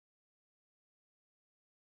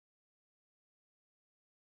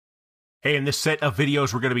Hey, in this set of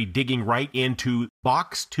videos, we're going to be digging right into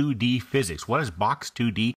Box 2D physics. What is Box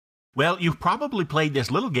 2D? Well, you've probably played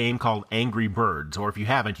this little game called Angry Birds, or if you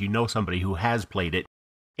haven't, you know somebody who has played it.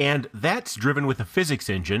 And that's driven with a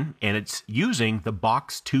physics engine, and it's using the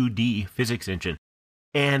Box 2D physics engine.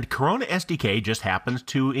 And Corona SDK just happens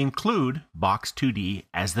to include Box 2D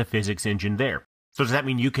as the physics engine there. So does that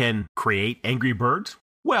mean you can create Angry Birds?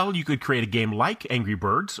 Well, you could create a game like Angry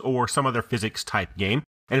Birds or some other physics type game.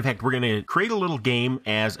 And in fact, we're going to create a little game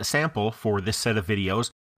as a sample for this set of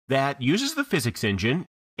videos that uses the physics engine,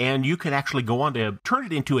 and you could actually go on to turn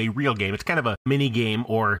it into a real game. It's kind of a mini game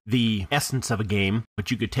or the essence of a game,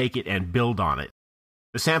 but you could take it and build on it.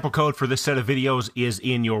 The sample code for this set of videos is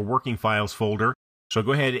in your working files folder. So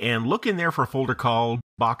go ahead and look in there for a folder called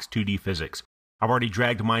Box 2D Physics. I've already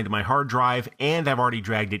dragged mine to my hard drive, and I've already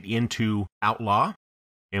dragged it into Outlaw.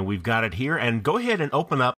 And we've got it here. And go ahead and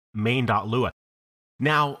open up main.lua.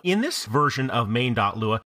 Now, in this version of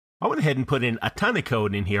main.lua, I went ahead and put in a ton of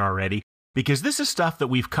code in here already, because this is stuff that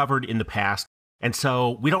we've covered in the past, and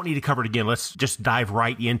so we don't need to cover it again. Let's just dive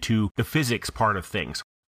right into the physics part of things.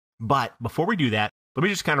 But before we do that, let me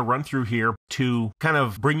just kind of run through here to kind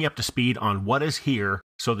of bring you up to speed on what is here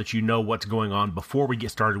so that you know what's going on before we get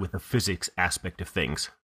started with the physics aspect of things.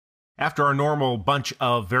 After our normal bunch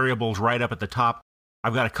of variables right up at the top,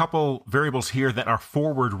 I've got a couple variables here that are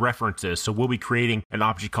forward references. So we'll be creating an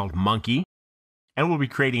object called monkey, and we'll be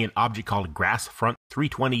creating an object called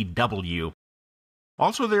grassfront320W.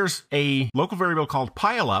 Also, there's a local variable called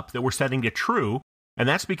pileup that we're setting to true, and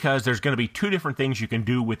that's because there's going to be two different things you can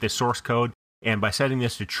do with this source code, and by setting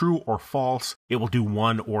this to true or false, it will do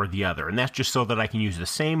one or the other. And that's just so that I can use the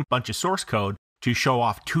same bunch of source code to show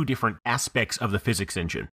off two different aspects of the physics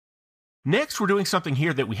engine. Next, we're doing something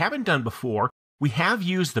here that we haven't done before. We have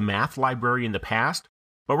used the math library in the past,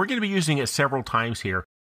 but we're going to be using it several times here.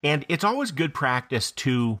 And it's always good practice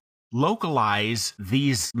to localize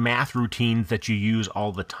these math routines that you use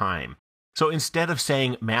all the time. So instead of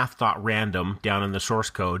saying math.random down in the source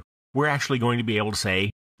code, we're actually going to be able to say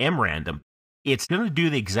mrandom. It's going to do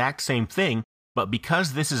the exact same thing, but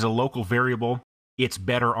because this is a local variable, it's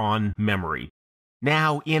better on memory.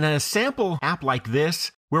 Now, in a sample app like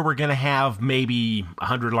this, where we're going to have maybe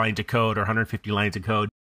 100 lines of code or 150 lines of code,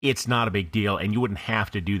 it's not a big deal, and you wouldn't have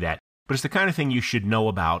to do that. But it's the kind of thing you should know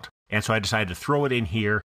about, and so I decided to throw it in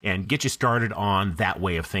here and get you started on that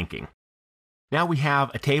way of thinking. Now we have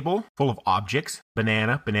a table full of objects: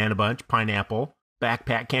 banana, banana bunch, pineapple,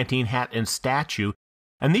 backpack, canteen, hat, and statue.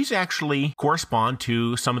 And these actually correspond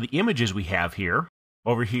to some of the images we have here.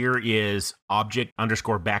 Over here is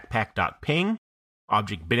object_backpack.ping.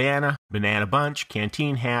 Object banana, banana bunch,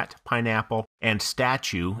 canteen hat, pineapple, and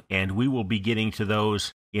statue, and we will be getting to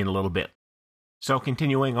those in a little bit. So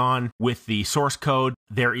continuing on with the source code,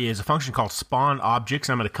 there is a function called spawn objects.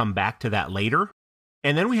 I'm going to come back to that later.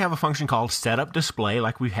 And then we have a function called setup display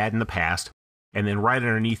like we've had in the past. And then right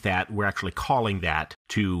underneath that, we're actually calling that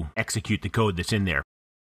to execute the code that's in there.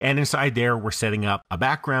 And inside there, we're setting up a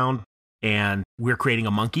background, and we're creating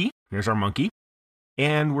a monkey. There's our monkey.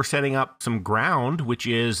 And we're setting up some ground, which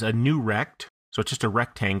is a new rect. So it's just a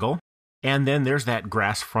rectangle. And then there's that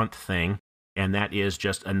grass front thing. And that is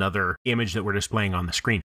just another image that we're displaying on the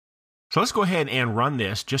screen. So let's go ahead and run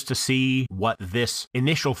this just to see what this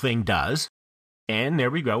initial thing does. And there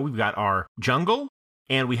we go. We've got our jungle,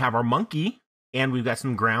 and we have our monkey, and we've got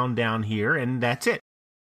some ground down here, and that's it.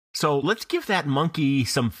 So let's give that monkey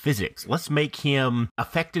some physics. Let's make him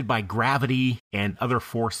affected by gravity and other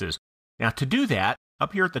forces. Now, to do that,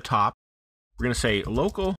 up here at the top, we're going to say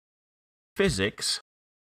local physics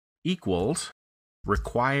equals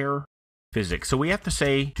require physics. So we have to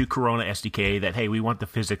say to Corona SDK that, hey, we want the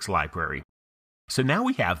physics library. So now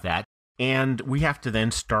we have that, and we have to then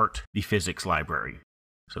start the physics library.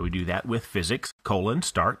 So we do that with physics,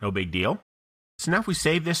 start, no big deal. So now if we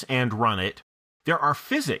save this and run it, there are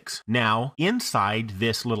physics now inside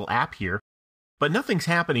this little app here, but nothing's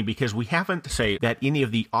happening because we haven't said that any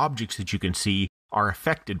of the objects that you can see are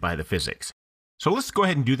affected by the physics. So let's go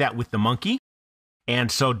ahead and do that with the monkey.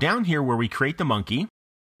 And so down here where we create the monkey,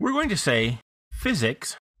 we're going to say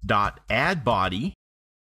physics.addBody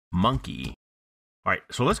monkey. All right,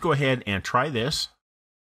 so let's go ahead and try this.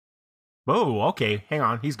 Oh, okay, hang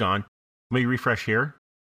on, he's gone. Let me refresh here.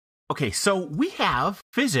 Okay, so we have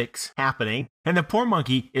physics happening, and the poor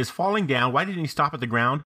monkey is falling down. Why didn't he stop at the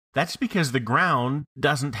ground? That's because the ground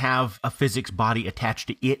doesn't have a physics body attached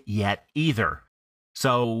to it yet either.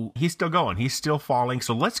 So he's still going. He's still falling.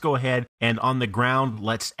 So let's go ahead and on the ground,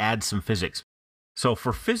 let's add some physics. So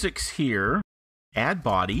for physics here, add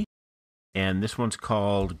body, and this one's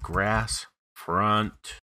called grass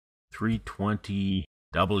front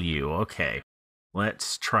 320W. Okay,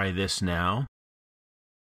 let's try this now.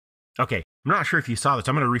 Okay, I'm not sure if you saw this.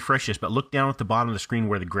 I'm going to refresh this, but look down at the bottom of the screen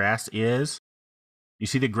where the grass is. You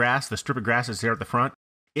see the grass, the strip of grass that's there at the front?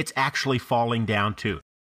 It's actually falling down too.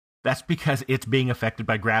 That's because it's being affected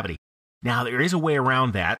by gravity. Now, there is a way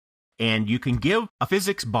around that, and you can give a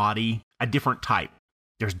physics body a different type.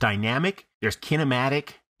 There's dynamic, there's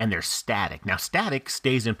kinematic, and there's static. Now, static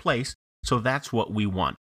stays in place, so that's what we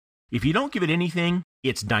want. If you don't give it anything,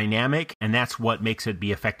 it's dynamic, and that's what makes it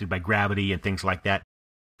be affected by gravity and things like that.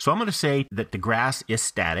 So I'm going to say that the grass is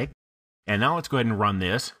static, and now let's go ahead and run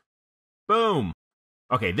this. Boom!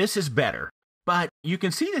 Okay, this is better, but you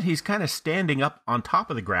can see that he's kind of standing up on top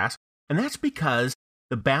of the grass, and that's because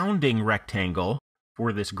the bounding rectangle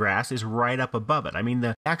for this grass is right up above it. I mean,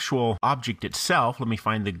 the actual object itself, let me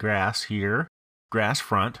find the grass here, grass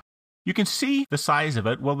front. You can see the size of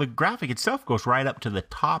it. Well, the graphic itself goes right up to the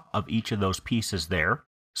top of each of those pieces there.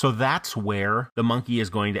 So that's where the monkey is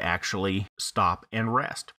going to actually stop and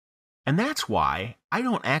rest. And that's why I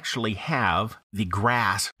don't actually have the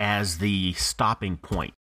grass as the stopping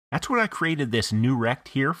point. That's what I created this new rect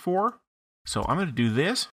here for. So I'm going to do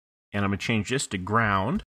this, and I'm going to change this to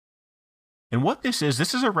ground. And what this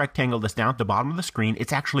is a rectangle that's down at the bottom of the screen.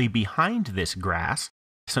 It's actually behind this grass.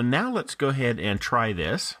 So now let's go ahead and try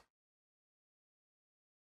this.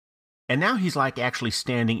 And now he's like actually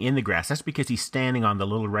standing in the grass. That's because he's standing on the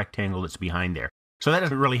little rectangle that's behind there. So that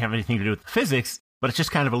doesn't really have anything to do with physics, but it's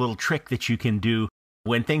just kind of a little trick that you can do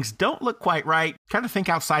when things don't look quite right. Kind of think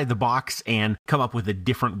outside the box and come up with a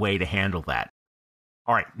different way to handle that.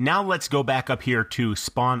 All right, now let's go back up here to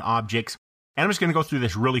spawn objects. And I'm just going to go through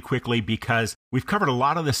this really quickly because we've covered a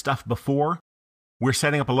lot of this stuff before. We're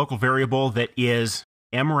setting up a local variable that is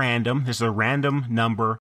mRandom. This is a random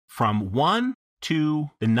number from 1 to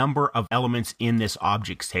the number of elements in this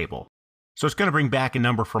objects table. So it's going to bring back a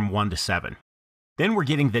number from 1 to 7. Then we're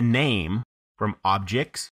getting the name from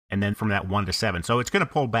objects, and then from that 1 to 7. So it's going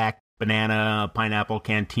to pull back banana, pineapple,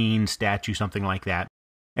 canteen, statue, something like that.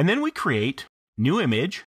 And then we create new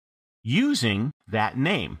image using that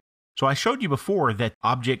name. So I showed you before that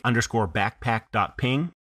object underscore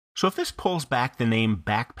backpack.ping. So if this pulls back the name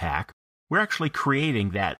backpack, we're actually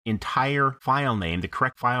creating that entire file name, the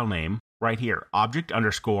correct file name, right here. Object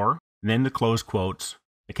underscore, and then the close quotes,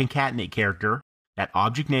 the concatenate character, that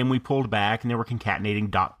object name we pulled back, and then we're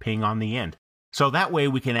concatenating .ping on the end. So that way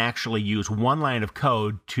we can actually use one line of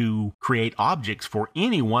code to create objects for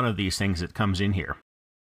any one of these things that comes in here.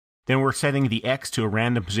 Then we're setting the X to a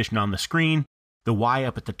random position on the screen, the Y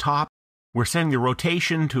up at the top. We're setting the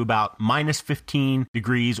rotation to about minus 15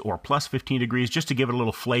 degrees or plus 15 degrees, just to give it a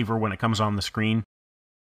little flavor when it comes on the screen.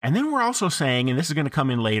 And then we're also saying, and this is going to come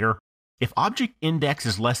in later, if object index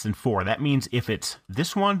is less than 4, that means if it's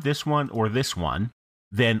this one, or this one,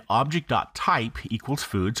 then object.type equals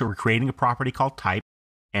food. So we're creating a property called type,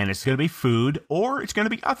 and it's going to be food, or it's going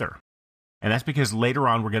to be other. And that's because later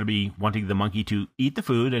on we're going to be wanting the monkey to eat the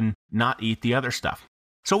food and not eat the other stuff.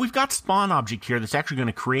 So we've got spawn object here that's actually going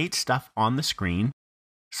to create stuff on the screen.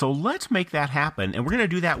 So let's make that happen. And we're going to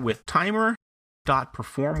do that with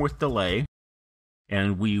timer.performWithDelay.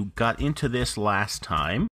 And we got into this last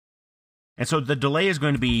time. And so the delay is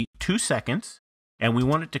going to be 2 seconds. And we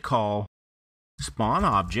want it to call spawn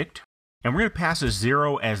object. And we're going to pass a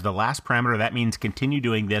 0 as the last parameter. That means continue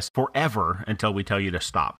doing this forever until we tell you to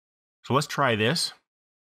stop. So let's try this.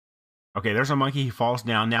 Okay, there's a monkey. He falls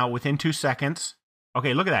down. Now within 2 seconds.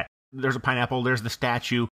 Okay, look at that. There's a pineapple. There's the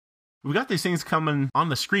statue. We've got these things coming on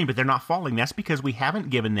the screen, but they're not falling. That's because we haven't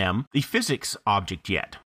given them the physics object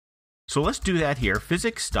yet. So let's do that here.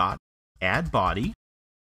 Physics.addBody.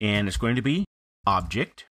 And it's going to be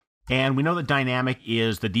object. And we know that dynamic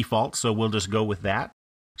is the default, so we'll just go with that.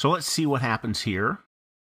 So let's see what happens here.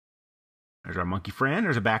 There's our monkey friend.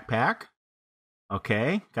 There's a backpack.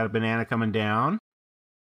 Okay, got a banana coming down.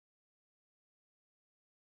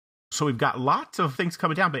 So we've got lots of things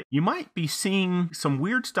coming down, but you might be seeing some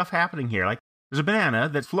weird stuff happening here. Like there's a banana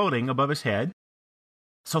that's floating above his head.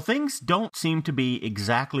 So things don't seem to be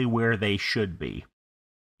exactly where they should be.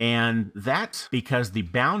 And that's because the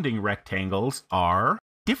bounding rectangles are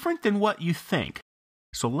different than what you think.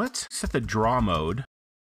 So let's set the draw mode,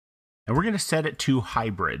 and we're going to set it to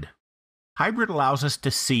hybrid. Hybrid allows us to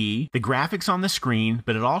see the graphics on the screen,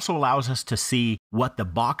 but it also allows us to see what the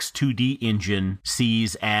Box 2D engine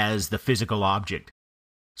sees as the physical object.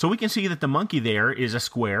 So we can see that the monkey there is a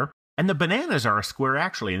square, and the bananas are a square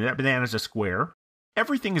actually, and that banana is a square.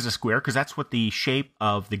 Everything is a square because that's what the shape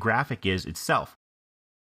of the graphic is itself.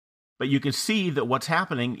 But you can see that what's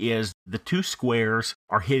happening is the two squares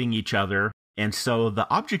are hitting each other, And so the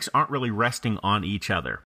objects aren't really resting on each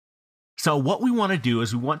other. So what we want to do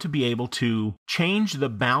is we want to be able to change the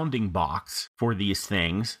bounding box for these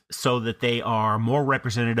things so that they are more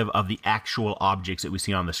representative of the actual objects that we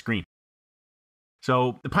see on the screen.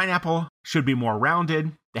 So the pineapple should be more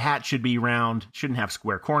rounded. The hat should be round, shouldn't have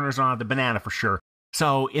square corners on it. The banana for sure.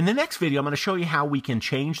 So in the next video, I'm going to show you how we can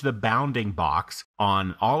change the bounding box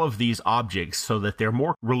on all of these objects so that they're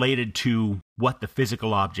more related to what the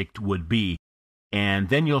physical object would be. And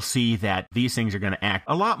then you'll see that these things are going to act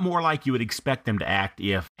a lot more like you would expect them to act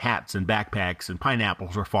if hats and backpacks and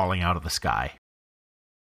pineapples were falling out of the sky.